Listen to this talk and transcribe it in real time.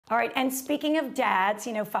All right, and speaking of dads,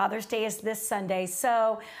 Father's Day is this Sunday.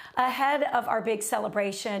 So ahead of our big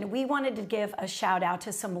celebration, we wanted to give a shout out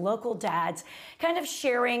to some local dads, kind of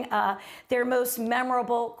sharing their most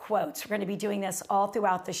memorable quotes. We're going to be doing this all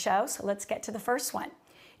throughout the show, so let's get to the first one.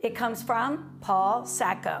 It comes from Paul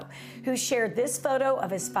Sacco, who shared this photo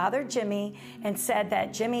of his father, Jimmy, and said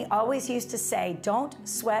that Jimmy always used to say, "Don't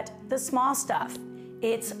sweat the small stuff.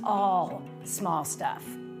 It's all small stuff."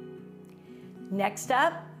 Next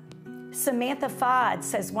up, Samantha Fodd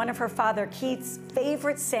says one of her father Keith's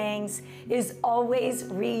favorite sayings is always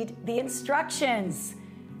read the instructions.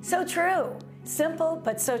 So true. Simple,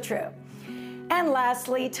 but so true. And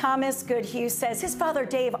lastly, Thomas Goodhue says his father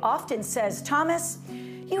Dave often says, "Thomas,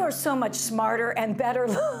 you are so much smarter and better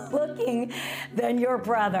looking than your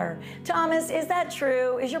brother." Thomas, is that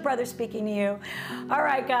true? Is your brother speaking to you? All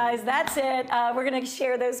right, guys, that's it. We're going to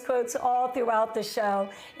share those quotes all throughout the show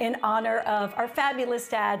in honor of our fabulous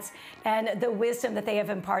dads and the wisdom that they have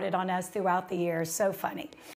imparted on us throughout the years. So funny.